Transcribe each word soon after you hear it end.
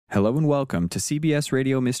Hello and welcome to CBS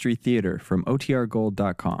Radio Mystery Theater from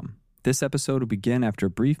OTRGold.com. This episode will begin after a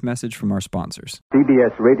brief message from our sponsors.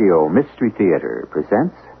 CBS Radio Mystery Theater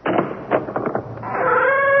presents...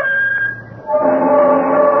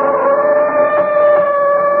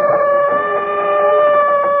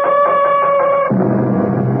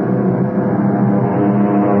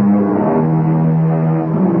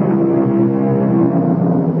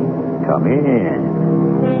 Come in.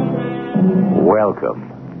 Welcome.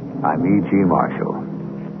 I'm E.G. Marshall.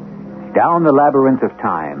 Down the labyrinth of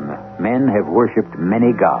time, men have worshipped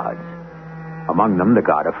many gods. Among them, the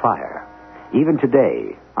god of fire. Even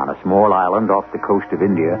today, on a small island off the coast of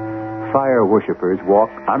India, fire worshippers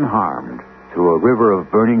walk unharmed through a river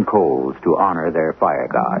of burning coals to honor their fire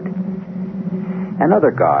god.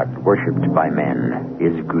 Another god worshipped by men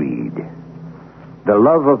is greed. The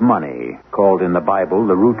love of money, called in the Bible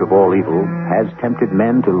the root of all evil, has tempted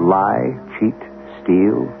men to lie, cheat,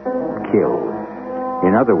 steal, kill.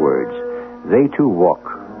 In other words, they too walk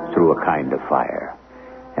through a kind of fire,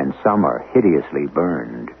 and some are hideously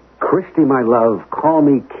burned. Christy, my love, call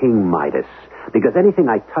me King Midas, because anything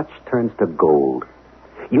I touch turns to gold.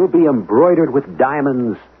 You'll be embroidered with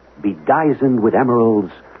diamonds, bedizened with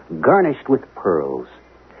emeralds, garnished with pearls.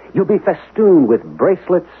 You'll be festooned with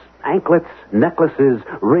bracelets, anklets, necklaces,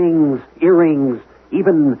 rings, earrings,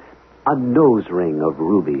 even a nose ring of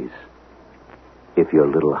rubies, if your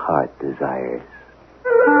little heart desires.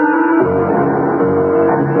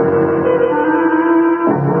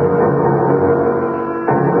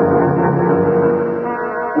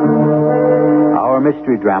 Our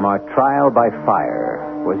mystery drama, Trial by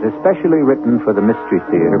Fire, was especially written for the Mystery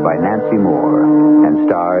Theater by Nancy Moore and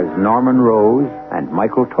stars Norman Rose and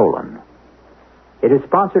Michael Tolan. It is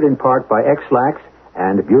sponsored in part by X-Lax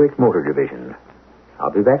and Buick Motor Division.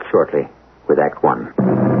 I'll be back shortly with Act One.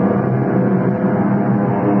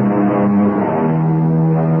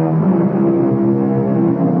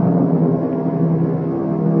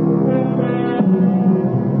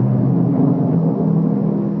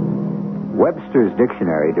 Webster's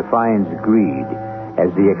Dictionary defines greed as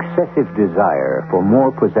the excessive desire for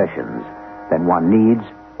more possessions than one needs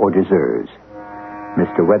or deserves.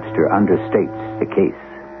 Mr. Webster understates the case.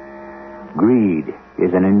 Greed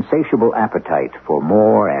is an insatiable appetite for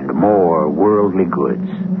more and more worldly goods.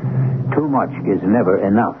 Too much is never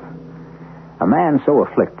enough. A man so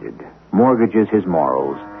afflicted mortgages his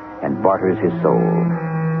morals and barters his soul.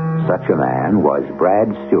 Such a man was Brad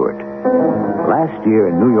Stewart. Last year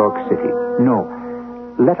in New York City. No,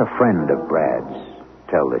 let a friend of Brad's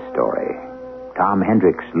tell this story. Tom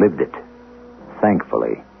Hendricks lived it.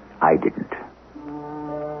 Thankfully, I didn't.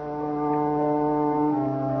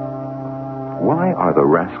 Why are the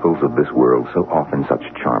rascals of this world so often such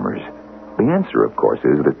charmers? The answer, of course,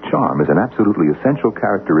 is that charm is an absolutely essential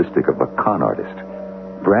characteristic of a con artist.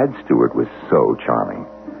 Brad Stewart was so charming,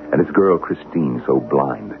 and his girl Christine so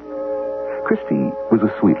blind. Christy was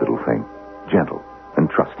a sweet little thing, gentle and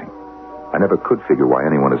trusting. I never could figure why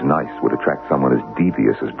anyone as nice would attract someone as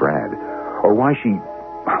devious as Brad, or why she...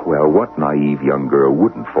 Well, what naive young girl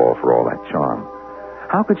wouldn't fall for all that charm?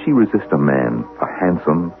 How could she resist a man, a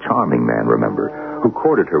handsome, charming man, remember, who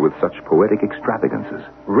courted her with such poetic extravagances?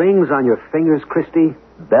 Rings on your fingers, Christy,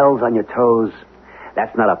 bells on your toes.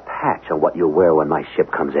 That's not a patch on what you'll wear when my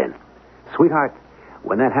ship comes in. Sweetheart,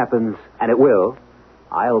 when that happens, and it will,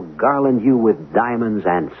 I'll garland you with diamonds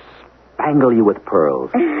and spangle you with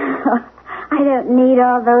pearls. I don't need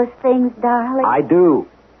all those things, darling. I do.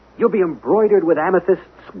 You'll be embroidered with amethysts,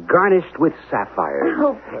 garnished with sapphires.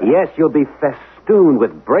 Oh, yes, you'll be festooned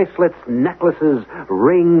with bracelets, necklaces,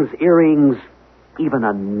 rings, earrings, even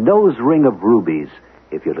a nose ring of rubies,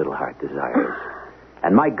 if your little heart desires.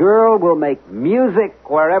 And my girl will make music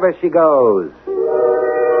wherever she goes.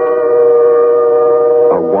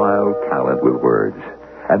 A wild talent with words.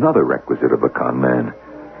 Another requisite of a con man.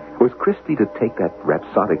 Was Christy to take that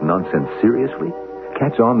rhapsodic nonsense seriously?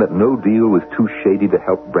 Catch on that no deal was too shady to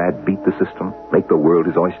help Brad beat the system, make the world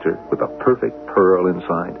his oyster, with a perfect pearl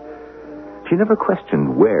inside? She never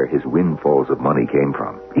questioned where his windfalls of money came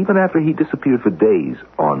from, even after he disappeared for days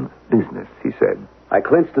on business, he said. I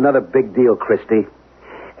clinched another big deal, Christy.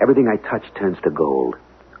 Everything I touch turns to gold.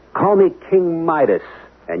 Call me King Midas,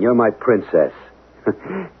 and you're my princess.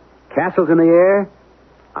 Castles in the air?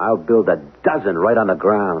 I'll build a dozen right on the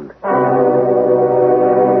ground.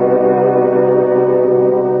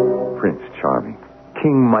 Prince Charming,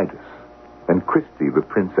 King Midas, and Christy the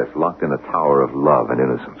princess locked in a tower of love and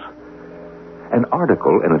innocence. An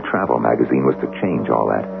article in a travel magazine was to change all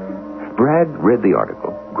that. Brad read the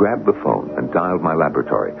article, grabbed the phone, and dialed my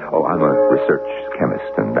laboratory. Oh, I'm a research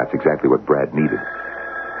chemist, and that's exactly what Brad needed.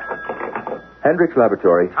 Hendricks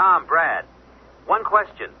Laboratory. Tom, Brad. One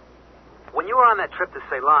question. When you were on that trip to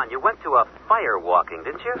Ceylon, you went to a fire walking,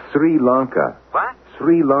 didn't you? Sri Lanka. What?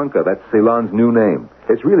 Sri Lanka. That's Ceylon's new name.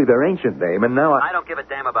 It's really their ancient name, and now I don't give a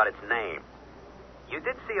damn about its name. You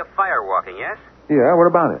did see a fire walking, yes? Yeah, what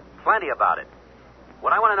about it? Plenty about it.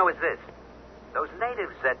 What I want to know is this. Those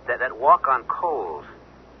natives that walk on coals,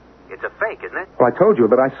 it's a fake, isn't it? Well, I told you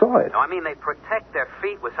that I saw it. No, I mean they protect their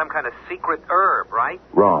feet with some kind of secret herb, right?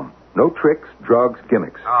 Wrong. No tricks, drugs,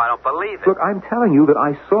 gimmicks. Oh, I don't believe it. Look, I'm telling you that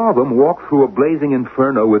I saw them walk through a blazing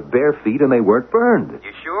inferno with bare feet and they weren't burned.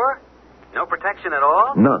 You sure? No protection at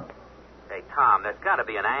all? None. Hey, Tom, there's got to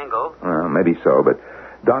be an angle. Maybe so, but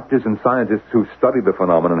doctors and scientists who studied the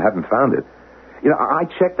phenomenon haven't found it. You know, I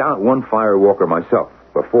checked out one fire walker myself,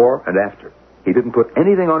 before and after. He didn't put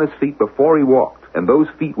anything on his feet before he walked, and those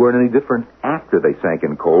feet weren't any different after they sank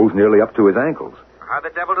in coals nearly up to his ankles. How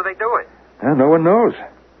the devil do they do it? No one knows.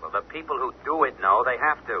 Well, the people who do it know they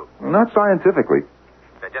have to. Not scientifically,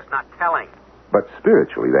 They're just not telling. but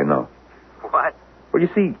spiritually they know. What? Well, you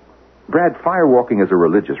see, Brad, fire walking is a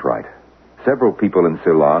religious rite. Several people in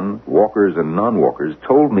Ceylon, walkers and non-walkers,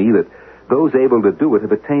 told me that those able to do it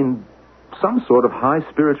have attained some sort of high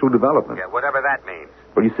spiritual development. Yeah, whatever that means.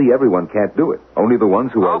 Well, you see, everyone can't do it. Only the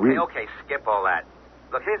ones who are Okay, really... okay, skip all that.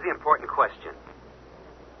 Look, here's the important question.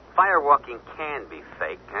 Fire walking can be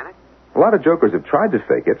fake, can it? A lot of jokers have tried to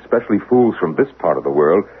fake it, especially fools from this part of the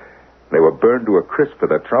world. They were burned to a crisp for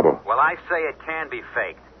their trouble. Well, I say it can be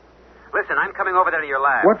faked. Listen, I'm coming over there to your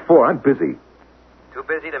lab. What for? I'm busy. Too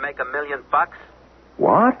busy to make $1 million?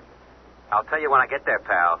 What? I'll tell you when I get there,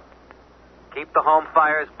 pal. Keep the home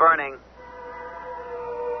fires burning.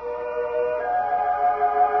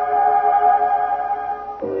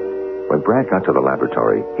 When Brad got to the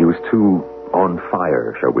laboratory, he was too on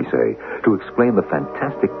fire, shall we say, to explain the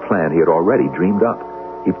fantastic plan he had already dreamed up.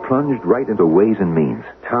 He plunged right into ways and means.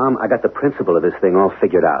 Tom, I got the principle of this thing all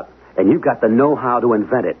figured out. And you've got the know-how to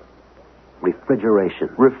invent it. Refrigeration.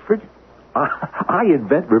 I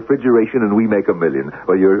invent refrigeration and we make $1 million.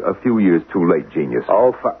 Well, you're a few years too late, genius.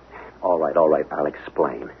 Oh, all right. I'll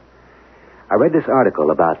explain. I read this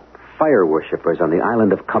article about fire worshippers on the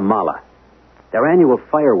island of Kamala. Their annual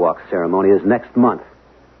firewalk ceremony is next month.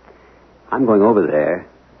 I'm going over there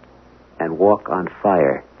and walk on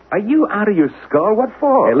fire. Are you out of your skull? What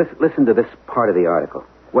for? Hey, listen to this part of the article.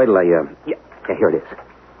 Wait till I, here it is.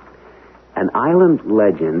 An island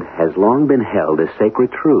legend has long been held as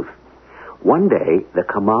sacred truth. One day, the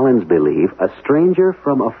Kamalans believe a stranger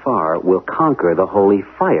from afar will conquer the holy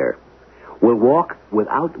fire, will walk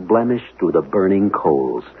without blemish through the burning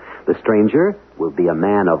coals. The stranger will be a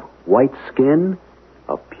man of white skin,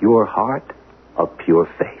 of pure heart, of pure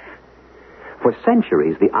faith. For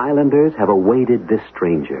centuries, the islanders have awaited this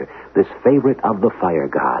stranger, this favorite of the fire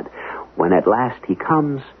god. When at last he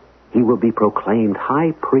comes, he will be proclaimed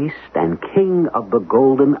high priest and king of the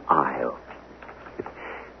Golden Isle.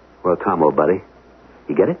 Well, Tom, old buddy,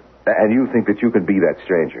 you get it? And you think that you can be that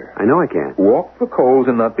stranger? I know I can. Walk the coals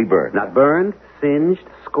and not be burned. Not burned, singed,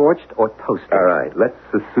 scorched, or toasted. All right, let's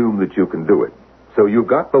assume that you can do it. So you've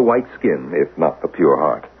got the white skin, if not the pure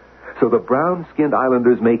heart. So the brown-skinned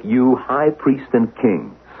islanders make you high priest and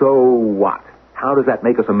king. So what? How does that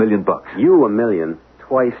make us $1 million? You $1 million,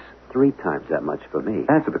 twice, 3 times that much for me.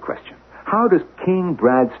 Answer the question. How does King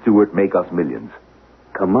Brad Stewart make us millions?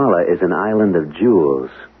 Kamala is an island of jewels.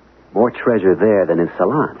 More treasure there than in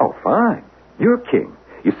Ceylon. Oh, fine. You're king.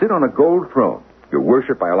 You sit on a gold throne. You're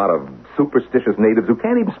worshipped by a lot of superstitious natives who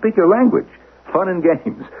can't even speak your language. Fun and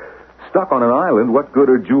games. Stuck on an island, what good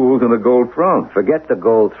are jewels and a gold throne? Forget the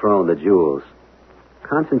gold throne, the jewels.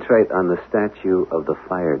 Concentrate on the statue of the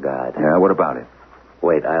fire god. Yeah, what about it?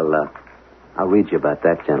 Wait, I'll read you about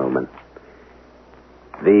that, gentleman.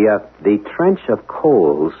 The trench of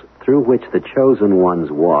coals through which the chosen ones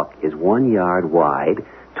walk is 1 yard wide,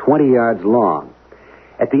 20 yards long.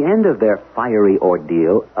 At the end of their fiery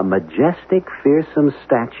ordeal, a majestic, fearsome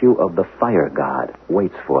statue of the fire god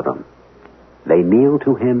waits for them. They kneel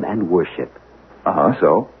to him and worship.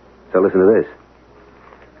 So? So listen to this.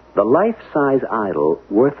 The life-size idol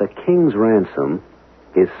worth a king's ransom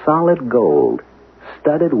is solid gold,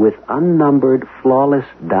 studded with unnumbered flawless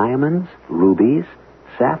diamonds, rubies,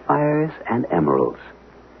 sapphires, and emeralds.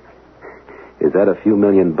 Is that a few $1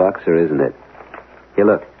 million or isn't it? Here,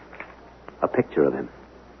 look. A picture of him.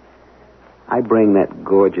 I bring that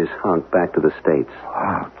gorgeous hunk back to the States.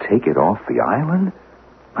 Wow, take it off the island?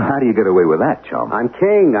 How do you get away with that, chum? I'm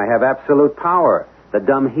king. I have absolute power. The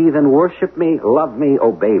dumb heathen worship me, love me,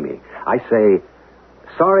 obey me. I say,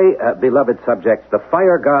 sorry, beloved subjects, the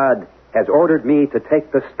fire god has ordered me to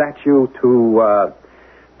take the statue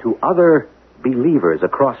to other believers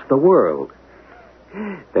across the world.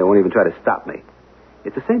 They won't even try to stop me.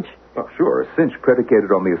 It's a cinch. Oh, sure, a cinch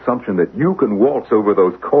predicated on the assumption that you can waltz over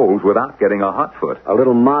those coals without getting a hot foot. A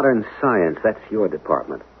little modern science, that's your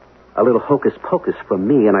department. A little hocus-pocus from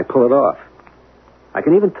me, and I pull it off. I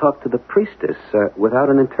can even talk to the priestess without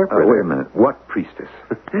an interpreter. Wait a minute. What priestess?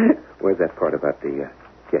 Where's that part about the...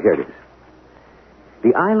 Yeah, here it is.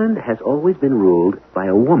 The island has always been ruled by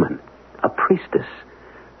a woman, a priestess.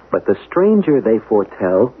 But the stranger they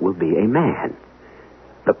foretell will be a man.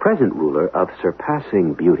 The present ruler of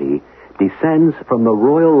surpassing beauty descends from the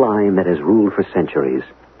royal line that has ruled for centuries.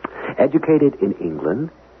 Educated in England,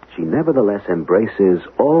 she nevertheless embraces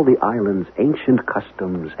all the island's ancient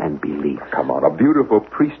customs and beliefs. Come on, a beautiful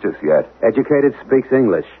priestess yet. Educated, speaks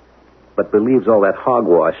English, but believes all that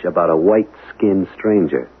hogwash about a white-skinned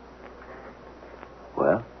stranger.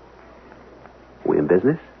 Well, we in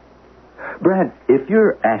business? Brad, if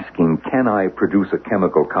you're asking, can I produce a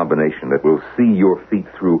chemical combination that will see your feet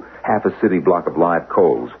through half a city block of live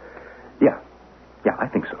coals? Yeah, I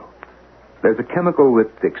think so. There's a chemical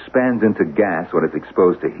that expands into gas when it's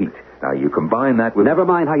exposed to heat. Now, you combine that with... Never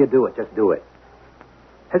mind how you do it, just do it.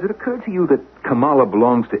 Has it occurred to you that Kamala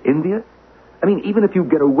belongs to India? I mean, even if you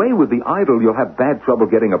get away with the idol, you'll have bad trouble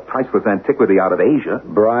getting a priceless antiquity out of Asia.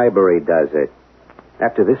 Bribery does it.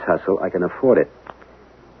 After this hustle, I can afford it.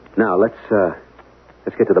 Now, let's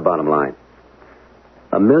get to the bottom line.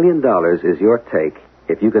 $1 million is your take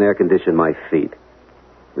if you can air condition my feet.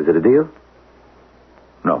 Is it a deal?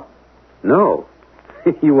 No. No.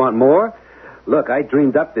 You want more? Look, I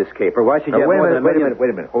dreamed up this caper. Why should you have more than $1 million? Wait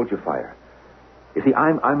a minute. Hold your fire. You see,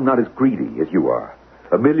 I'm not as greedy as you are.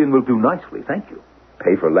 $1 million will do nicely, thank you.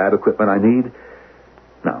 Pay for lab equipment I need.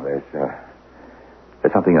 Now,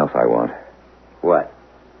 there's something else I want. What?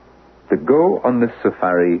 To go on this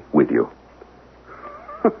safari with you.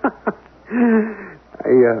 I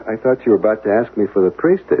thought you were about to ask me for the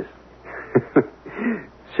priestess.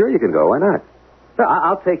 Sure, you can go. Why not? No,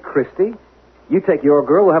 I'll take Christy. You take your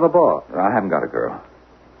girl. We'll have a ball. I haven't got a girl.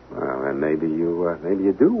 Well, then maybe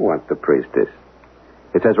you do want the priestess.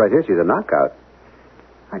 It says right here she's a knockout.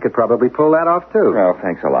 I could probably pull that off, too. Well,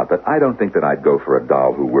 thanks a lot, but I don't think that I'd go for a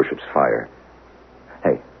doll who worships fire.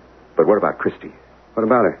 Hey, but what about Christy? What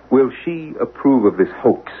about her? Will she approve of this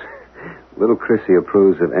hoax? Little Chrissy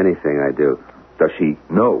approves of anything I do. Does she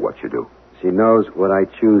know what you do? She knows what I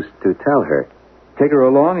choose to tell her. Take her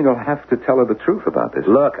along and you'll have to tell her the truth about this.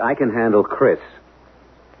 Look, I can handle Chris.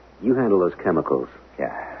 You handle those chemicals.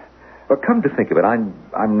 Yeah. But come to think of it,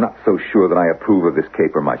 I'm not so sure that I approve of this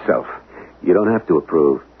caper myself. You don't have to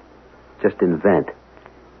approve. Just invent.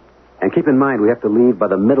 And keep in mind, we have to leave by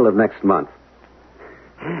the middle of next month.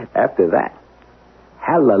 After that,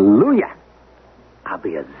 hallelujah, I'll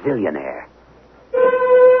be a zillionaire.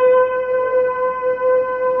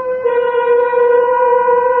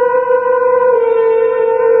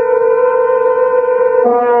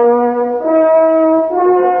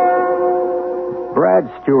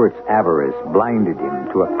 Brad Stewart's avarice blinded him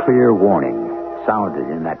to a clear warning sounded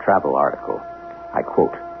in that travel article. I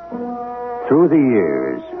quote, "Through the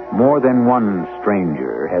years, more than one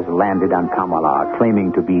stranger has landed on Kamala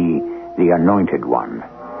claiming to be the anointed one.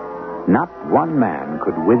 Not one man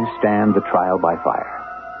could withstand the trial by fire.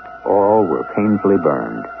 All were painfully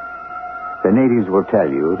burned. The natives will tell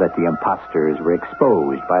you that the impostors were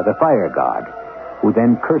exposed by the fire god, who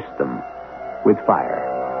then cursed them with fire."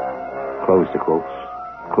 Close the quotes.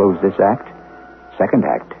 Close this act. Second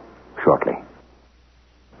act, shortly.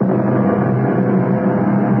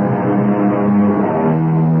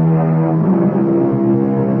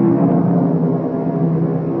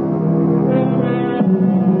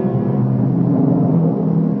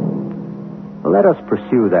 Let us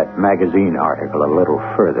pursue that magazine article a little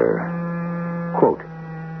further. Quote,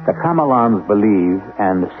 "The Kamalans believe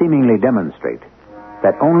and seemingly demonstrate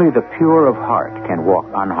that only the pure of heart can walk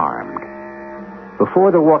unharmed.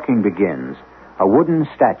 Before the walking begins, a wooden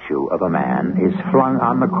statue of a man is flung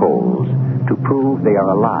on the coals to prove they are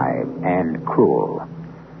alive and cruel.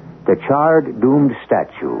 The charred, doomed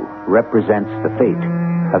statue represents the fate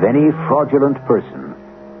of any fraudulent person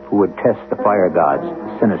who would test the fire god's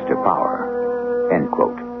sinister power." End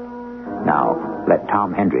quote. Now, let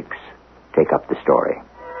Tom Hendricks take up the story.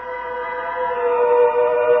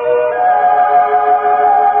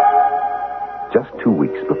 Just 2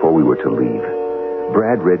 weeks before we were to leave,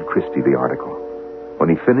 Brad read Christy the article. When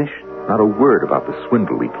he finished, not a word about the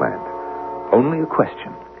swindle he planned. Only a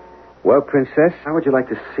question. Well, Princess, how would you like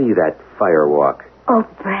to see that fire walk? Oh,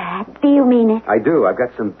 Brad, do you mean it? I do. I've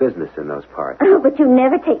got some business in those parts. Oh, but you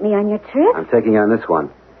never take me on your trip. I'm taking you on this one.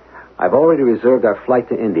 I've already reserved our flight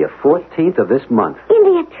to India, 14th of this month.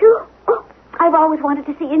 India, too? Oh, I've always wanted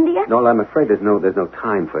to see India. No, I'm afraid there's no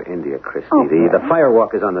time for India, Christy. Oh, The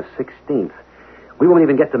firewalk is on the 16th. We won't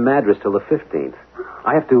even get to Madras till the 15th.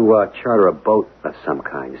 I have to charter a boat of some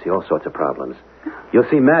kind. You see, all sorts of problems. You'll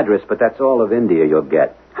see Madras, but that's all of India you'll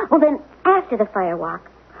get. Well, then, after the firewalk.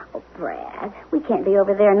 Oh, Brad, we can't be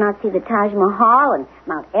over there and not see the Taj Mahal and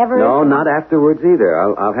Mount Everest. No, not afterwards either.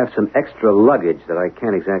 I'll have some extra luggage that I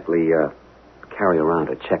can't exactly carry around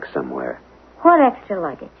or check somewhere. What extra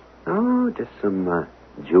luggage? Oh, just some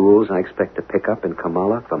jewels I expect to pick up in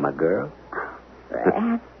Kamala for my girl.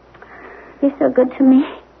 Brad, you're so good to me.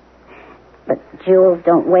 But jewels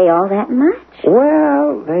don't weigh all that much.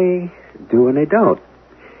 Well, they do and they don't.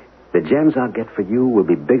 The gems I'll get for you will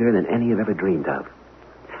be bigger than any you've ever dreamed of.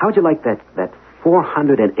 How would you like that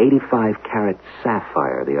 485-carat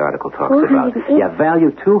sapphire the article talks about? Yeah, value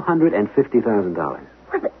 $250,000. Well,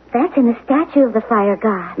 but that's in the statue of the fire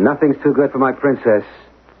god. Nothing's too good for my princess.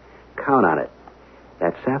 Count on it.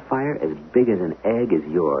 That sapphire, as big as an egg, is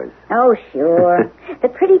yours. Oh, sure. The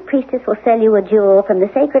pretty priestess will sell you a jewel from the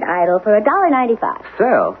sacred idol for $1.95.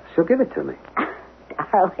 Sell? She'll give it to me.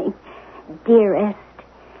 Darling, dearest,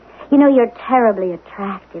 you know you're terribly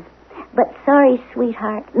attractive. But sorry,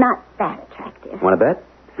 sweetheart, not that attractive. Want to bet?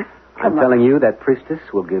 I'm telling you that priestess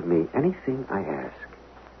will give me anything I ask.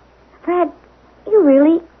 Brad, you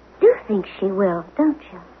really do think she will, don't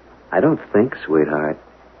you? I don't think, sweetheart.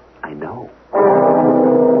 I know.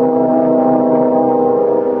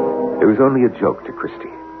 It was only a joke to Christy.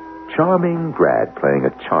 Charming Brad playing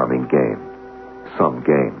a charming game. Some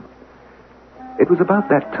game. It was about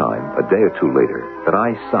that time, a day or two later, that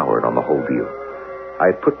I soured on the whole deal. I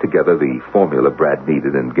had put together the formula Brad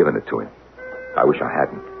needed and given it to him. I wish I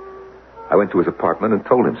hadn't. I went to his apartment and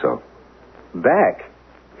told him so. Back?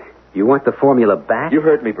 You want the formula back? You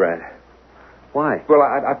heard me, Brad. Why? Well,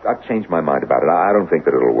 I've changed my mind about it. I don't think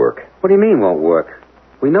that it'll work. What do you mean won't work?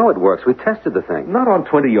 We know it works. We tested the thing. Not on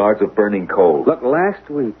 20 yards of burning coal. Look, last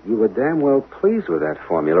week you were damn well pleased with that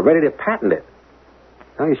formula, ready to patent it.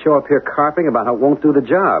 Now you show up here carping about how it won't do the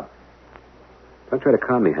job. Don't try to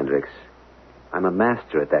con me, Hendricks. I'm a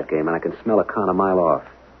master at that game, and I can smell a con a mile off.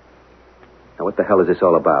 Now, what the hell is this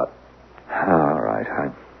all about? All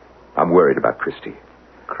right. I'm worried about Christy.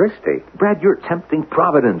 Christy? Brad, you're tempting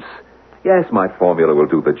Providence. Yes, my formula will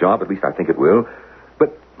do the job. At least I think it will.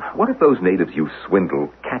 But what if those natives you swindle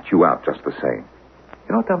catch you out just the same?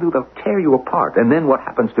 You know what they'll do? They'll tear you apart. And then what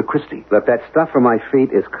happens to Christy? Look, that stuff from my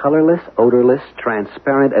feet is colorless, odorless,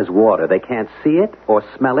 transparent as water. They can't see it, or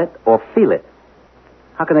smell it, or feel it.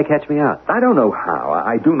 How can they catch me out? I don't know how.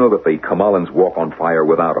 I do know that the Kamalans walk on fire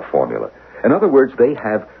without a formula. In other words, they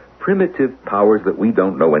have primitive powers that we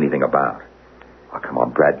don't know anything about. Oh, come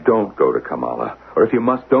on, Brad, don't go to Kamala. Or if you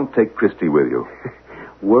must, don't take Christy with you.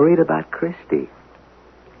 Worried about Christy?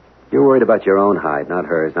 You're worried about your own hide, not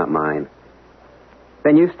hers, not mine.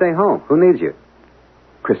 Then you stay home. Who needs you?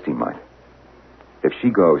 Christy might. If she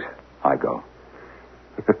goes, I go.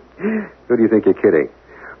 Who do you think you're kidding?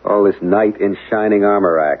 All this knight in shining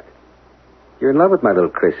armor act. You're in love with my little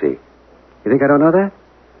Chrissy. You think I don't know that?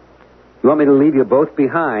 You want me to leave you both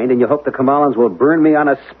behind, and you hope the Kamalans will burn me on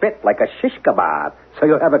a spit like a shish kebab, so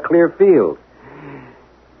you'll have a clear field.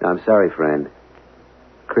 No, I'm sorry, friend.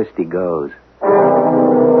 Christy goes.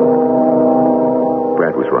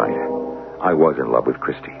 Brad was right. I was in love with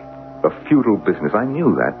Christy. A futile business. I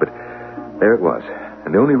knew that, but there it was.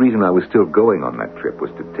 And the only reason I was still going on that trip was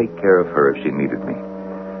to take care of her if she needed me.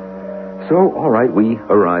 So, all right, we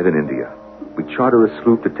arrive in India. We charter a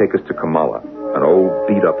sloop to take us to Kamala, an old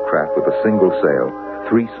beat-up craft with a single sail,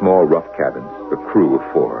 3 small rough cabins, a crew of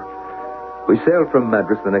 4. We sailed from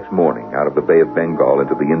Madras the next morning out of the Bay of Bengal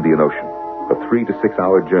into the Indian Ocean, a 3 to 6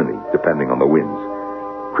 hour journey, depending on the winds.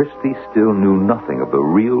 Christy still knew nothing of the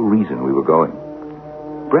real reason we were going.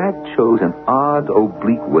 Brad chose an odd,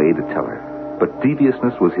 oblique way to tell her, but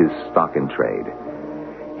deviousness was his stock in trade.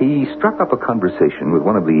 He struck up a conversation with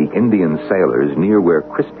one of the Indian sailors near where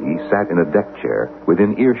Christy sat in a deck chair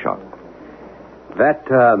within earshot. That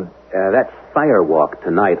firewalk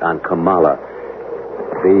tonight on Kamala,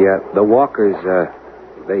 the walkers,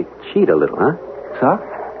 they cheat a little, huh? Sir?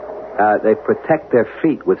 They protect their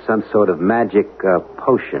feet with some sort of magic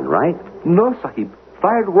potion, right? No, Sahib.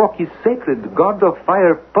 Firewalk is sacred. The god of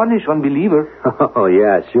fire punish unbeliever. Oh,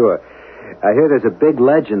 yeah, sure. I hear there's a big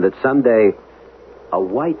legend that someday a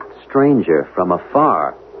white stranger from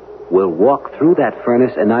afar will walk through that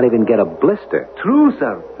furnace and not even get a blister. True,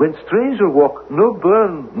 sir. When stranger walk, no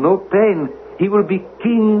burn, no pain. He will be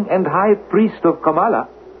king and high priest of Kamala.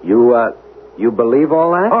 You believe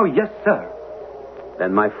all that? Oh, yes, sir.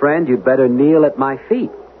 Then, my friend, you'd better kneel at my feet.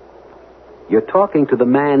 You're talking to the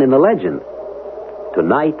man in the legend.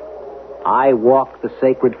 Tonight, I walk the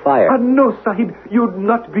sacred fire. No, Sahib, you'd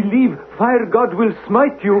not believe. Fire God will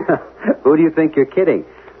smite you. Who do you think you're kidding?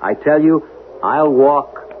 I tell you, I'll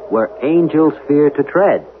walk where angels fear to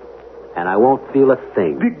tread, and I won't feel a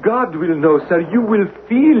thing. The God will know, sir. You will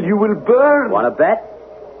feel. You will burn. Want to bet?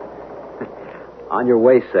 On your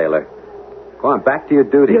way, sailor. Go on, back to your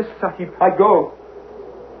duty. Yes, Sahib, I go.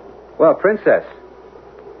 Well, Princess,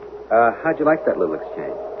 how'd you like that little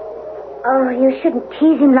exchange? Oh, you shouldn't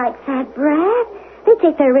tease him like that, Brad. They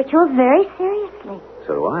take their rituals very seriously.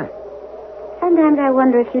 So do I. Sometimes I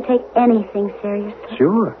wonder if you take anything seriously.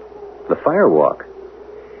 Sure. The fire walk.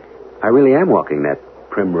 I really am walking that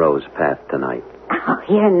primrose path tonight. Oh,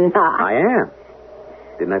 you're not. I am.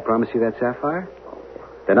 Didn't I promise you that sapphire?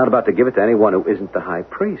 They're not about to give it to anyone who isn't the high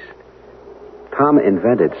priest. Tom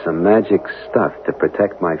invented some magic stuff to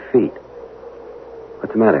protect my feet.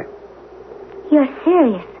 What's the matter? You're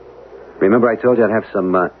serious. Remember I told you I'd have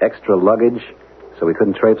some extra luggage so we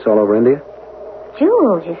couldn't traipse all over India?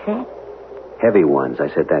 Jewels, you said. Heavy ones, I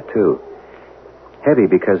said that too. Heavy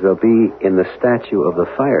because they'll be in the statue of the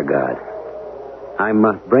fire god. I'm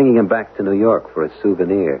bringing him back to New York for a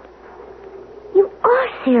souvenir. You are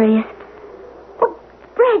serious. Oh,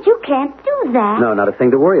 Brad, you can't do that. No, not a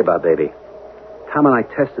thing to worry about, baby. Tom and I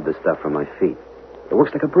tested the stuff for my feet. It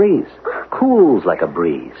works like a breeze. Cools like a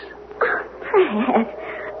breeze. Oh, Brad,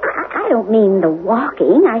 I don't mean the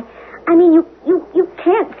walking. I mean, you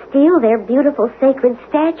can't steal their beautiful sacred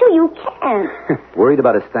statue. You can't. Worried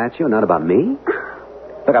about a statue, not about me?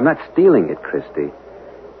 Look, I'm not stealing it, Christy.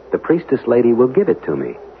 The priestess lady will give it to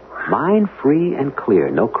me. Mine, free and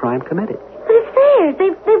clear. No crime committed. But it's theirs.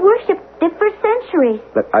 They've worshipped it for centuries.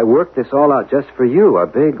 Look, I worked this all out just for you, our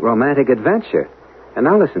big romantic adventure. And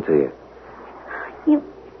now listen to you. You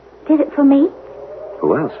did it for me?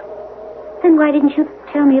 Who else? Then why didn't you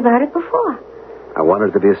tell me about it before? I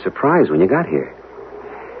wanted it to be a surprise when you got here.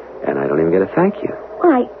 And I don't even get a thank you.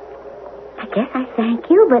 Well, I guess I thank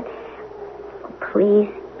you, but please,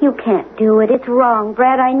 you can't do it. It's wrong,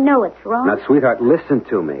 Brad. I know it's wrong. Now, sweetheart, listen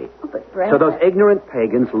to me. Oh, but Brad... So those ignorant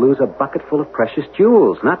pagans lose a bucket full of precious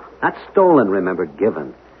jewels. Not stolen, remember,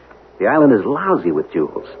 given. The island is lousy with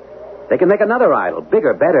jewels. They can make another idol,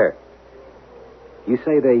 bigger, better. You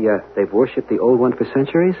say they've worshipped the old one for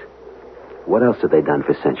centuries? What else have they done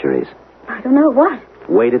for centuries? I don't know what.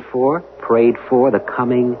 Waited for, prayed for the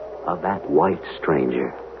coming of that white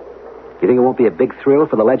stranger. You think it won't be a big thrill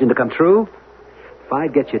for the legend to come true? If I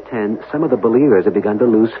get you 10, some of the believers have begun to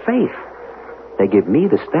lose faith. They give me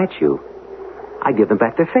the statue. I give them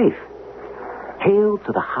back their faith. Hail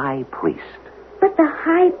to the high priest. But the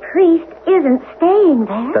high priest isn't staying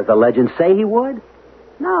there. Does the legend say he would?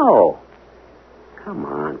 No. Come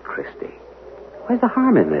on, Christy. Where's the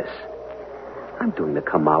harm in this? I'm doing the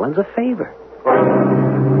Kamalans a favor.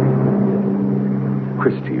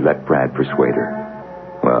 Christy let Brad persuade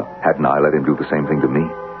her. Well, hadn't I let him do the same thing to me?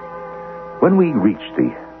 When we reached the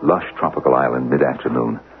lush tropical island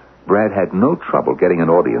mid-afternoon, Brad had no trouble getting an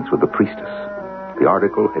audience with the priestess. The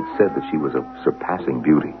article had said that she was of surpassing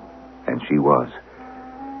beauty, and she was.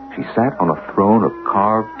 She sat on a throne of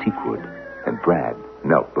carved teakwood, and Brad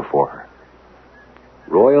knelt before her.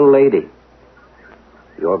 Royal lady,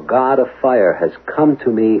 your god of fire has come to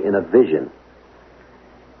me in a vision.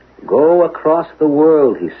 Go across the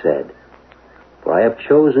world, he said, for I have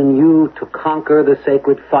chosen you to conquer the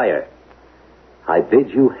sacred fire. I bid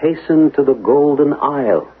you hasten to the Golden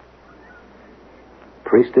Isle.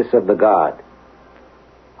 Priestess of the god,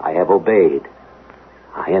 I have obeyed.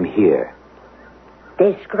 I am here.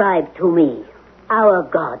 Describe to me our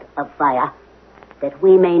god of fire, that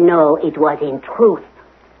we may know it was in truth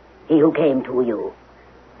he who came to you,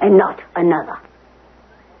 and not another.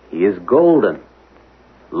 He is golden,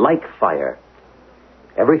 like fire.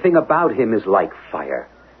 Everything about him is like fire.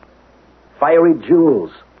 Fiery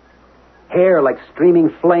jewels, hair like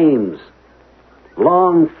streaming flames,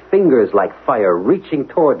 long fingers like fire reaching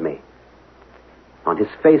toward me. On his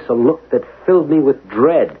face a look that filled me with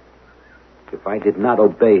dread if I did not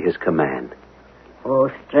obey his command. O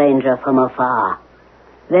stranger from afar,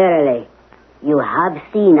 verily, you have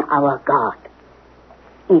seen our God.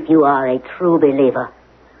 If you are a true believer,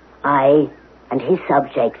 I and his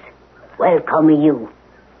subjects welcome you.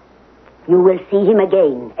 You will see him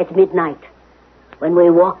again at midnight, when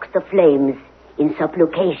we walk the flames in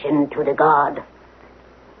supplication to the God.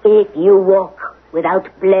 If you walk without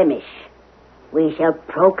blemish, we shall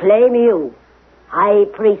proclaim you High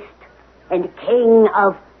Priest and King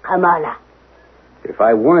of Kamala. If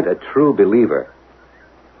I weren't a true believer,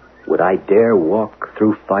 Would I dare walk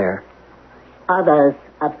through fire? Others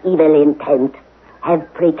of evil intent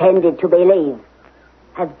have pretended to believe,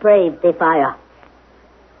 have braved the fire.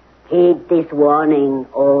 Heed this warning,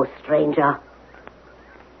 O stranger.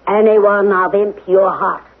 Anyone of impure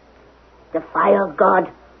heart, the fire god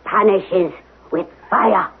punishes with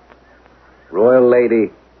fire. Royal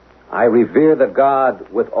lady, I revere the god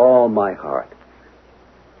with all my heart.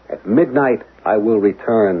 At midnight I will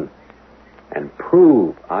return and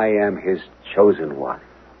prove I am his chosen one.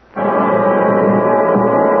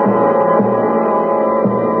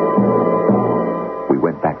 We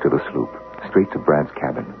went back to the sloop, straight to Brad's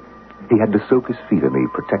cabin. He had to soak his feet in the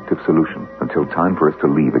protective solution until time for us to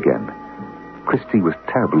leave again. Christy was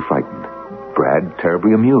terribly frightened. Brad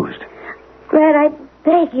terribly amused. Brad, I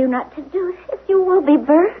beg you not to do this. You will be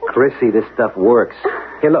burned. Chrissy, this stuff works.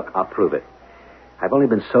 Here, look, I'll prove it. I've only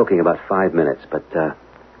been soaking about 5 minutes, but,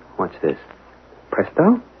 watch this.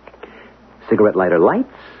 Presto. Cigarette lighter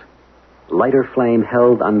lights. Lighter flame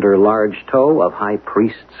held under large toe of high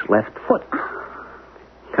priest's left foot.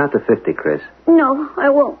 Count to 50, Chris. No, I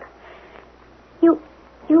won't.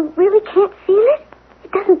 You really can't feel it?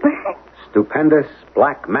 It doesn't burn. Stupendous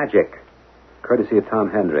black magic. Courtesy of Tom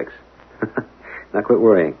Hendricks. Now quit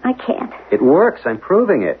worrying. I can't. It works. I'm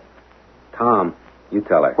proving it. Tom, you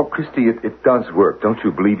tell her. Well, Christy, it does work. Don't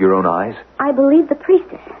you believe your own eyes? I believe the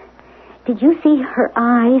priestess. Did you see her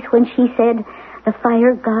eyes when she said the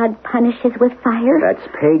fire god punishes with fire? That's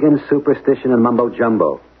pagan superstition and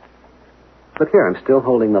mumbo-jumbo. Look here, I'm still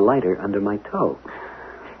holding the lighter under my toe.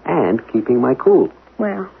 And keeping my cool.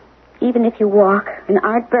 Well, even if you walk and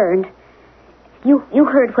aren't burned, you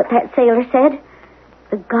heard what that sailor said.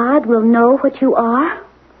 The god will know what you are.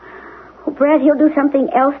 Oh, Brad, he'll do something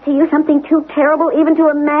else to you, something too terrible even to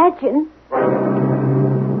imagine.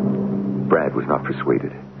 Brad was not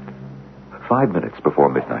persuaded. 5 minutes before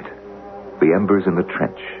midnight, the embers in the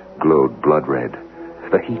trench glowed blood red.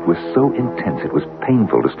 The heat was so intense it was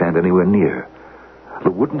painful to stand anywhere near. The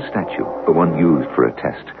wooden statue, the one used for a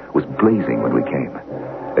test, was blazing when we came,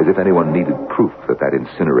 as if anyone needed proof that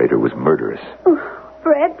incinerator was murderous. Oh,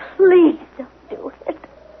 Brad, please don't do it.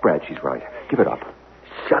 Brad, she's right. Give it up.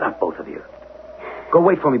 Shut up, both of you. Go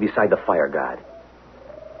wait for me beside the fire god.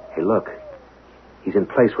 Hey, look. He's in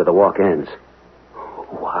place where the walk ends.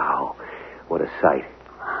 Wow. What a sight.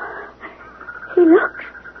 He looks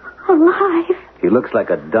alive. He looks like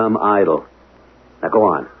a dumb idol. Now go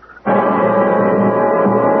on.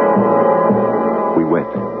 We went.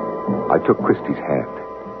 I took Christy's hand.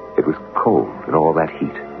 It was cold in all that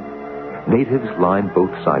heat. Natives lined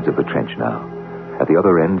both sides of the trench now. At the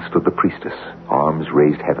other end stood the priestess, arms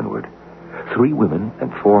raised heavenward. 3 women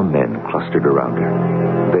and 4 men clustered around her.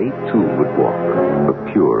 They, too, would walk, but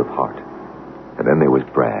pure of heart. And then there was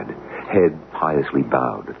Brad, head piously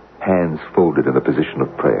bowed, hands folded in the position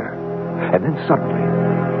of prayer. And then suddenly...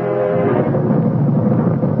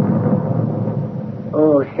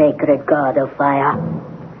 O sacred God of fire,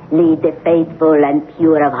 lead the faithful and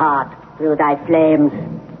pure of heart through thy flames.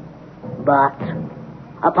 But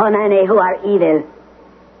upon any who are evil,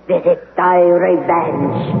 visit thy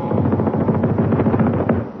revenge.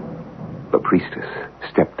 The priestess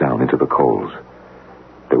stepped down into the coals.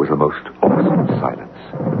 There was the most awesome silence.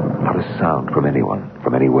 Not a sound from anyone,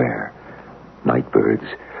 from anywhere. Night birds,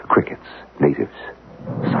 crickets, natives,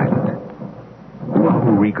 silent.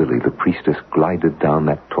 How regally the priestess glided down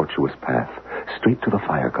that tortuous path, straight to the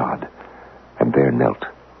fire god. And there knelt.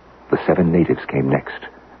 The 7 natives came next,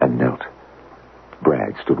 and knelt.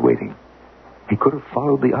 Brad stood waiting. He could have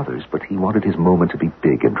followed the others, but he wanted his moment to be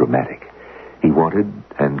big and dramatic. He wanted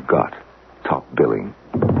and got top billing.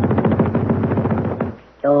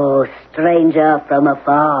 O stranger from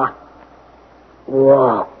afar,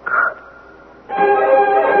 walk.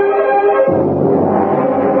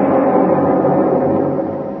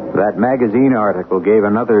 That magazine article gave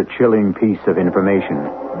another chilling piece of information.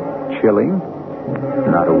 Chilling?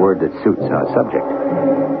 Not a word that suits our subject.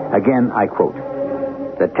 Again, I quote,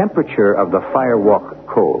 "The temperature of the firewalk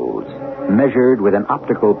coals, measured with an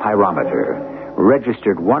optical pyrometer,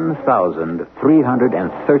 registered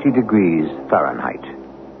 1,330 degrees Fahrenheit."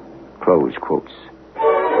 Close quotes.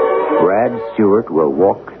 Brad Stewart will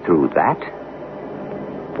walk through that?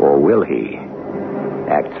 Or will he?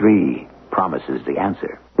 Act 3 promises the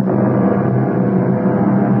answer.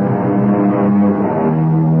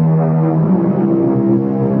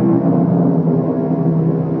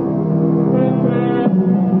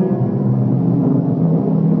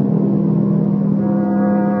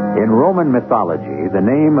 In Roman mythology, the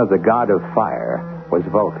name of the god of fire was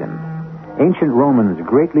Vulcan. Ancient Romans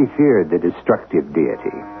greatly feared the destructive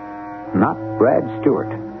deity. Not Brad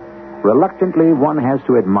Stewart. Reluctantly, one has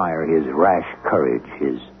to admire his rash courage,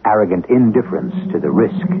 his arrogant indifference to the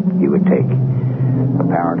risk he would take.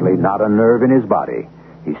 Apparently not a nerve in his body,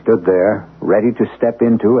 he stood there, ready to step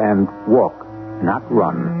into and walk, not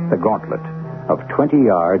run, the gauntlet of 20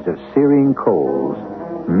 yards of searing coals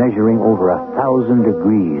measuring over 1,000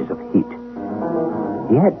 degrees of heat.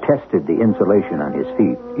 He had tested the insulation on his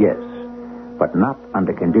feet, yes, but not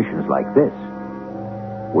under conditions like this.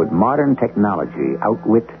 Would modern technology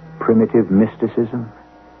outwit primitive mysticism?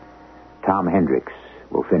 Tom Hendricks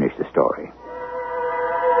will finish the story.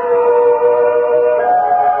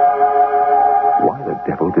 Why the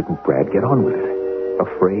devil didn't Brad get on with it?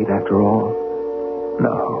 Afraid after all?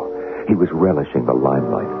 No. He was relishing the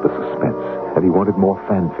limelight, the suspense, and he wanted more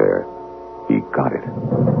fanfare. He got it.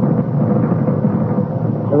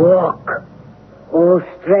 Walk, oh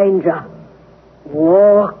stranger,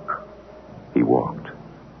 walk. He walked.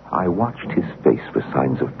 I watched his face for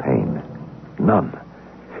signs of pain. None.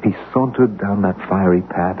 He sauntered down that fiery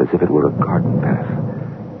path as if it were a garden path.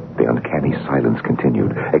 The uncanny silence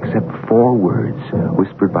continued, except 4 words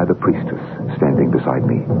whispered by the priestess standing beside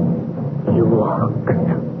me. He walks.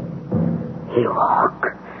 He walks.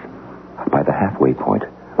 By the halfway point,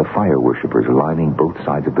 the fire worshippers lining both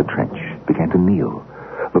sides of the trench began to kneel.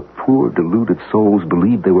 The poor, deluded souls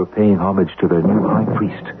believed they were paying homage to their new high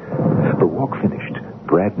priest. The walk finished.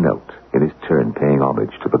 Brad knelt, in his turn paying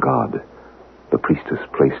homage to the god. The priestess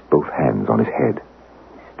placed both hands on his head.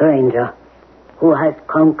 Stranger, who has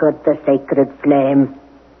conquered the sacred flame,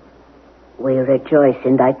 we rejoice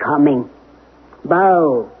in thy coming.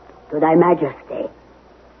 Bow to thy majesty.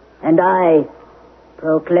 And I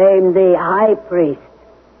proclaim thee high priest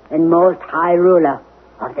and most high ruler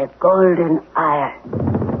of the Golden Isle.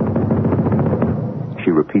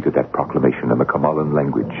 She repeated that proclamation in the Kamalan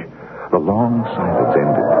language. The long silence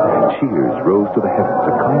ended. Cheers rose to the heavens,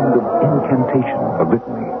 a kind of incantation, a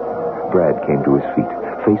litany. Brad came to his feet,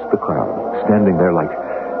 faced the crowd, standing there like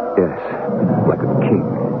a king.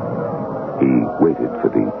 He waited for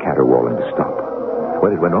the caterwauling to stop.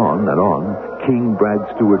 When it went on and on, King Brad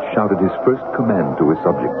Stewart shouted his first command to his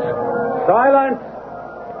subjects. Silence!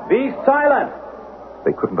 Be silent!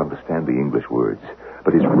 They couldn't understand the English words,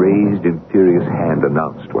 but his raised, imperious hand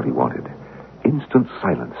announced what he wanted. Instant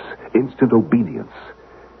silence, instant obedience.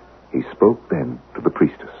 He spoke then to the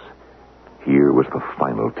priestess. Here was the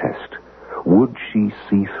final test. Would she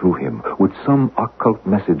see through him? Would some occult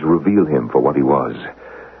message reveal him for what he was?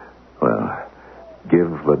 Well, give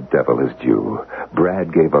the devil his due.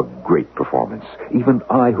 Brad gave a great performance. Even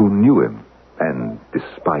I, who knew him and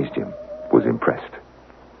despised him, was impressed.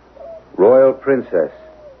 Royal Princess,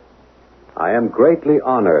 I am greatly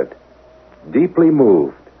honored, deeply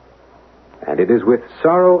moved, and it is with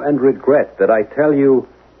sorrow and regret that I tell you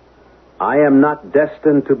I am not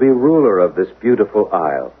destined to be ruler of this beautiful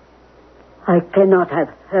isle. I cannot have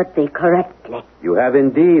heard thee correctly. You have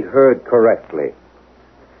indeed heard correctly.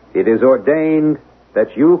 It is ordained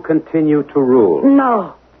that you continue to rule.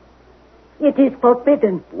 No. It is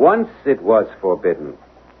forbidden. Once it was forbidden.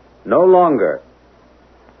 No longer.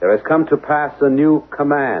 There has come to pass a new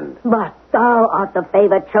command. But thou art the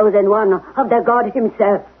favored chosen one of the god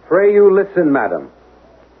himself. Pray you listen, madam.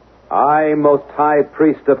 I, most high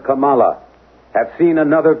priest of Kamala, have seen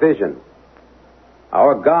another vision.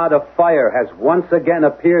 Our god of fire has once again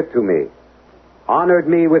appeared to me, honored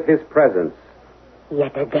me with his presence.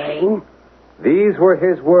 Yet again? These were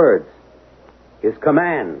his words, his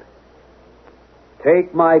command.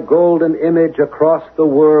 Take my golden image across the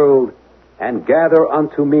world and gather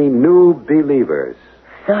unto me new believers.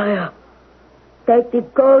 Sire, take the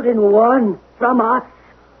golden one from us.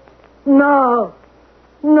 No,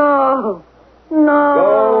 no, no.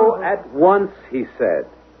 Go at once, he said.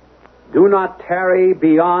 Do not tarry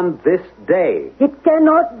beyond this day. It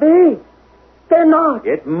cannot be. Cannot.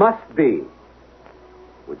 It must be.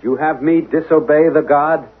 Would you have me disobey the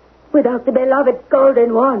god? Without the beloved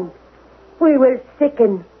golden one, we will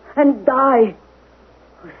sicken and die.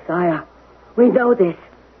 Oh, sire, we know this.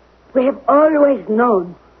 We have always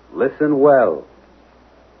known. Listen well.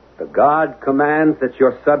 The god commands that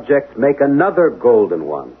your subjects make another golden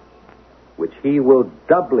one, which he will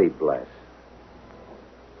doubly bless.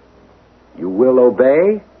 You will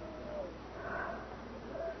obey?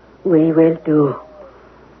 We will do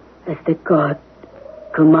as the god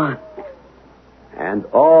commands. And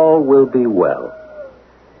all will be well.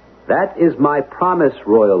 That is my promise,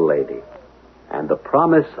 royal lady, and the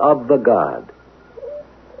promise of the god.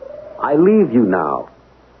 I leave you now.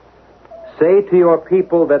 Say to your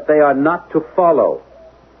people that they are not to follow.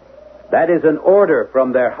 That is an order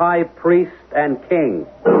from their high priest and king.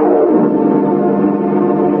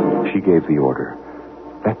 She gave the order.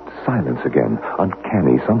 That silence again,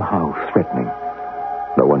 uncanny, somehow threatening.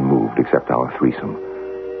 No one moved except our threesome.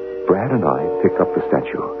 Brad and I picked up the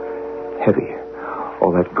statue. Heavy.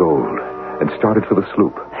 All that gold. And started for the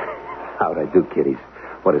sloop. How'd I do, kiddies?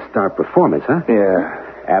 What a star performance, huh? Yeah.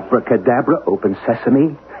 Abracadabra, open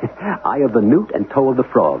sesame. Eye of the newt and toe of the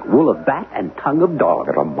frog. Wool of bat and tongue of dog.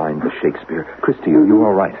 Never mind the Shakespeare. Christy, are you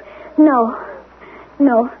all right? No.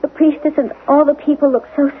 The priestess and all the people looked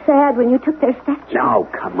so sad when you took their statue. No,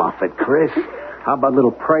 come off it, Chris. How about a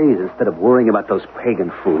little praise instead of worrying about those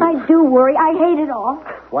pagan fools? I do worry. I hate it all.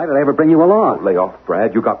 Why did I ever bring you along? Lay off,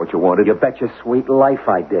 Brad. You got what you wanted. You bet your sweet life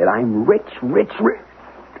I did. I'm rich.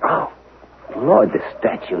 Oh, Lord, this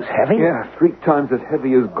statue's heavy. Yeah, 3 times as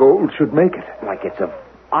heavy as gold should make it. Like it's of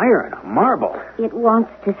iron, a marble. It wants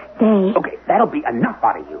to stay. Okay, that'll be enough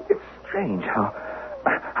out of you. It's strange how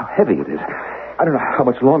heavy it is. I don't know how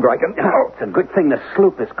much longer I can... Oh, it's a good thing the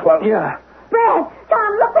sloop is closed. Yeah. Brad,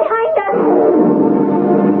 Tom, look behind us.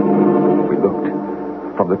 We looked.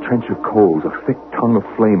 From the trench of coals, a thick tongue of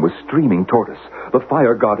flame was streaming toward us. The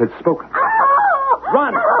fire god had spoken. Oh!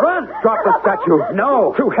 Run! Drop the statue.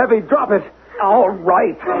 No. Too heavy. Drop it. All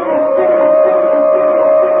right.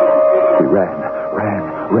 We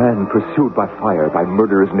ran, pursued by fire, by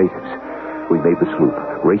murderous natives. We made the sloop,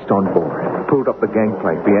 raced on board, pulled up the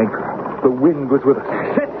gangplank, the anchor. The wind was with us.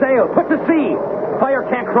 Set sail. Put to sea. Fire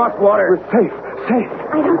can't cross water. We're safe.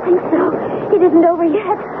 I don't think so. It isn't over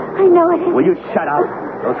yet. I know it isn't. Will you shut up?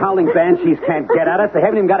 Those howling banshees can't get at us. They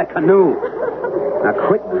haven't even got a canoe. Now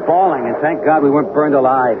quit bawling, and thank God we weren't burned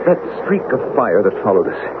alive. That streak of fire that followed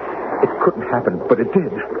us. It couldn't happen, but it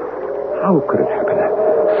did. How could it happen?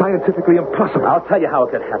 Scientifically impossible. I'll tell you how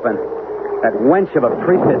it could happen. That wench of a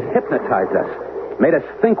priestess hypnotized us. Made us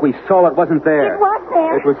think we saw it wasn't there. It was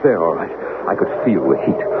there. It was there, all right. I could feel the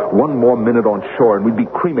heat. 1 more minute on shore, and we'd be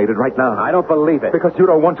cremated right now. I don't believe it. Because you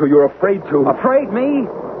don't want to. You're afraid to. Afraid, me?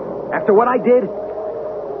 After what I did?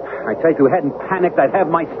 I tell you, if you hadn't panicked, I'd have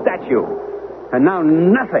my statue. And now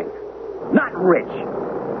nothing. Not rich.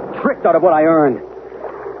 Tricked out of what I earned.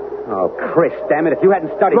 Oh, Chris, damn it, if you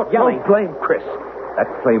hadn't started yelling... Don't blame Chris. That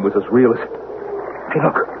flame was as real as... Hey,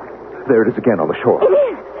 look. There it is again on the shore. It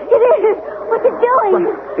is. What's it doing?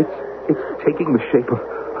 It's taking the shape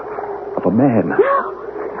of a man. No,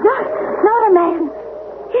 not a man.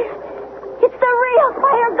 It's the real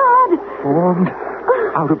fire god. Formed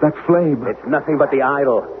out of that flame. It's nothing but the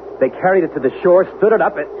idol. They carried it to the shore, stood it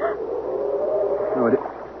up, No,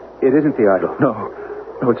 it isn't the idol. No,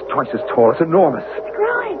 it's twice as tall. It's enormous. It's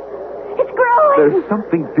growing. There's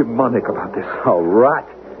something demonic about this. Oh, rot.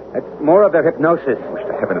 That's more of their hypnosis. Wish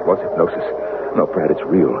to heaven it was hypnosis. No, Brad, it's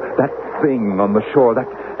real. That thing on the shore, that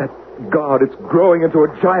god, it's growing into a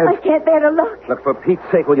giant... I can't bear to look. Look, for Pete's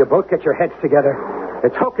sake, will you both get your heads together?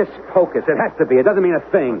 It's hocus pocus. It has to be. It doesn't mean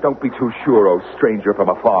a thing. Don't be too sure, oh stranger from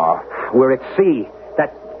afar. We're at sea.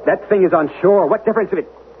 That thing is on shore. What difference if it...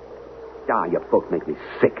 You both make me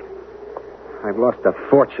sick. I've lost a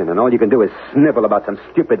fortune, and all you can do is snivel about some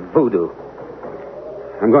stupid voodoo.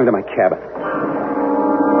 I'm going to my cabin.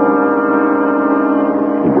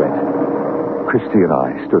 He went. Christy and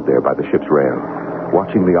I stood there by the ship's rail,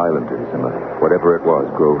 watching the islanders and whatever it was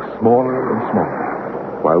grow smaller and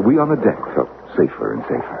smaller, while we on the deck felt safer and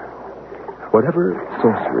safer. Whatever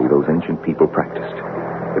sorcery those ancient people practiced,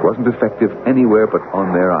 it wasn't effective anywhere but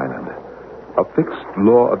on their island. A fixed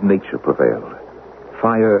law of nature prevailed.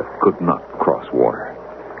 Fire could not cross water.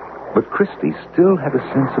 But Christy still had a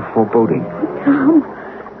sense of foreboding. Tom,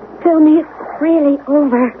 tell me it's really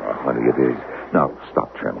over. Oh, honey, it is. Now,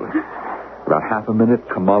 stop trembling. About half a minute,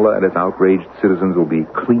 Kamala and his outraged citizens will be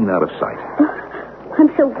clean out of sight. I'm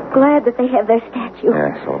so glad that they have their statue.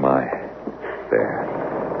 Yeah, so am I. There.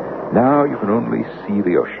 Now you can only see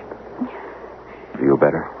the ocean. Feel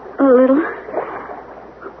better? A little.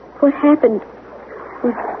 What happened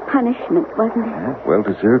was punishment, wasn't it? Yeah,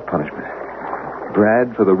 well-deserved punishment.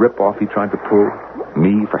 Brad for the rip-off he tried to pull.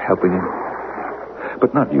 Me for helping him.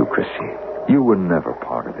 But not you, Christy. You were never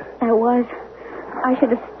part of it. I was. I should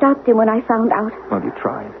have stopped him when I found out. Well, you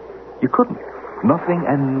tried. You couldn't. Nothing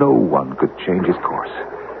and no one could change his course.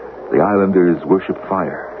 The islanders worship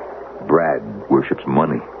fire. Brad worships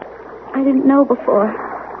money. I didn't know before.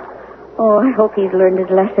 Oh, I hope he's learned his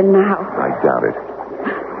lesson now. I doubt it.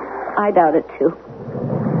 I doubt it, too.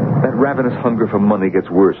 That ravenous hunger for money gets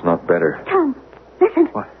worse, not better. Tom, listen.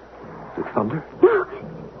 What? Is it thunder? No.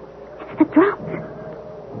 It's the drums.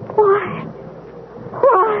 Why?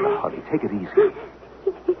 Honey, take it easy.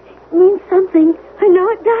 It means something. I know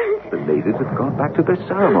it does. The natives have gone back to their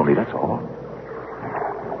ceremony, that's all.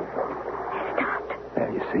 They stopped.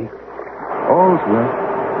 There, you see. All's well.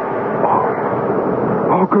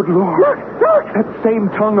 Oh, good Lord. Look! That same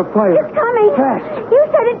tongue of fire. It's coming. Fast. You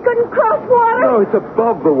said it couldn't cross water. No, it's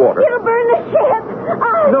above the water. It'll burn the ship.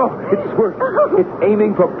 No, it's worse. It's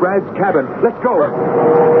aiming for Brad's cabin. Let's go.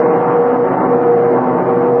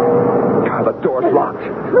 God, the door's locked.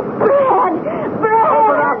 Brad!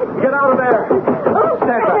 Open up. Get out of there.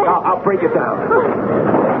 Stand back. I'll break it down.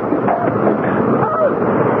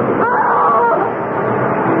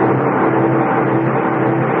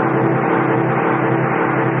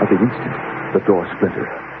 At the instant, the door splintered.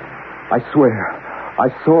 I swear, I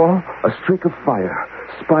saw a streak of fire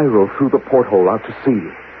spiral through the porthole out to sea.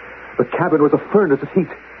 The cabin was a furnace of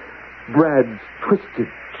heat. Brad's twisted,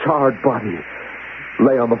 charred body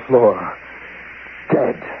lay on the floor,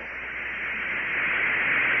 dead.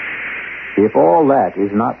 If all that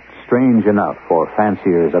is not strange enough for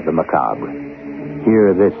fanciers of the macabre,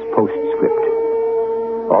 hear this postscript.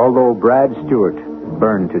 Although Brad Stewart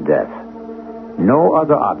burned to death, no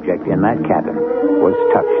other object in that cabin was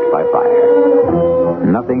touched by fire.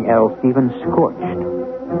 Nothing else even scorched.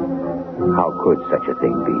 How could such a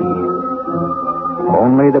thing be?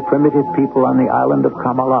 Only the primitive people on the island of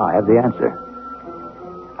Kamala have the answer.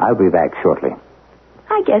 I'll be back shortly.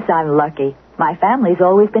 I guess I'm lucky. My family's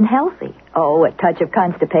always been healthy. Oh, a touch of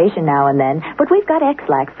constipation now and then, but we've got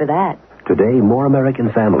X-Lax for that. Today, more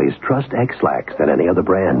American families trust X-Lax than any other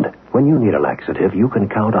brand. When you need a laxative, you can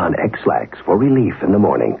count on X-Lax for relief in the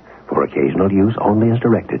morning. For occasional use only as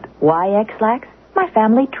directed. Why X-Lax? My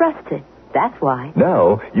family trusts it. That's why.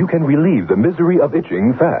 Now, you can relieve the misery of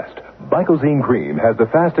itching fast. Bicozene Cream has the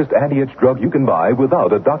fastest anti-itch drug you can buy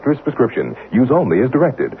without a doctor's prescription. Use only as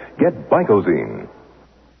directed. Get Bicozene.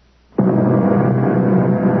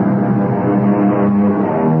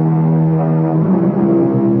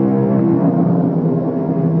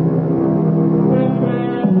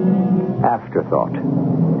 Afterthought.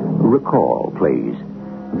 Recall, please,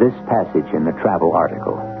 this passage in the travel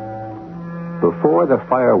article. Before the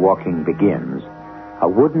fire walking begins, a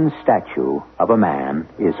wooden statue of a man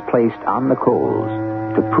is placed on the coals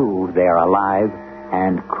to prove they are alive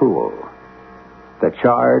and cool. The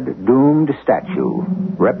charred, doomed statue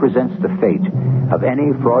represents the fate of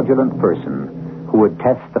any fraudulent person who would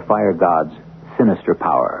test the fire god's sinister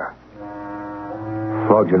power.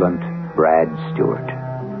 Fraudulent Brad Stewart.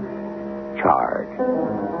 Charred.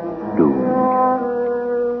 Doomed.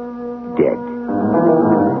 Dead.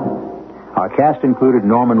 Our cast included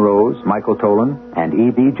Norman Rose, Michael Tolan, and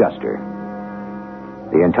E.B. Juster.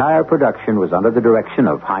 The entire production was under the direction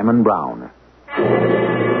of Hyman Brown.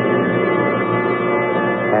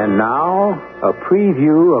 And now, a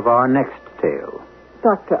preview of our next tale.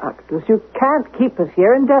 Dr. Octus, you can't keep us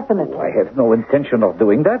here indefinitely. I have no intention of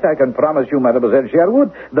doing that. I can promise you, Mademoiselle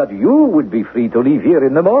Sherwood, that you would be free to leave here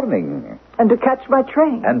in the morning. And to catch my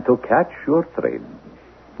train. And to catch your train.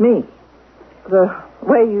 Me? The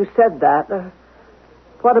way you said that,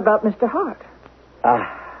 what about Mr. Hart?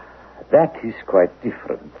 That is quite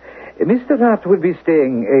different. Mr. Hart will be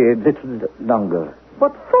staying a little longer.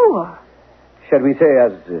 What for? Shall we say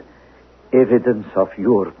as evidence of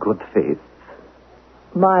your good faith?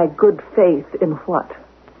 My good faith in what?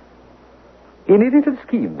 In a little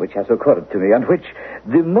scheme which has occurred to me, and which,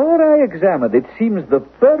 the more I examine it, seems the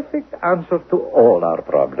perfect answer to all our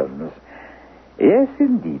problems. Yes,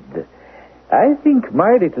 indeed. I think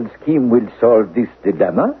my little scheme will solve this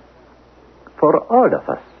dilemma for all of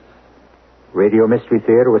us. Radio Mystery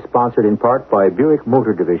Theater was sponsored in part by Buick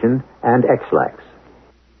Motor Division and X-Lax.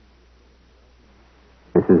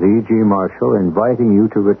 This is E.G. Marshall inviting you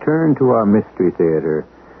to return to our Mystery Theater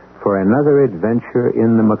for another adventure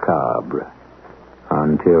in the macabre.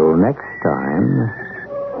 Until next time,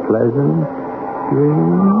 pleasant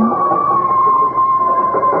dreams.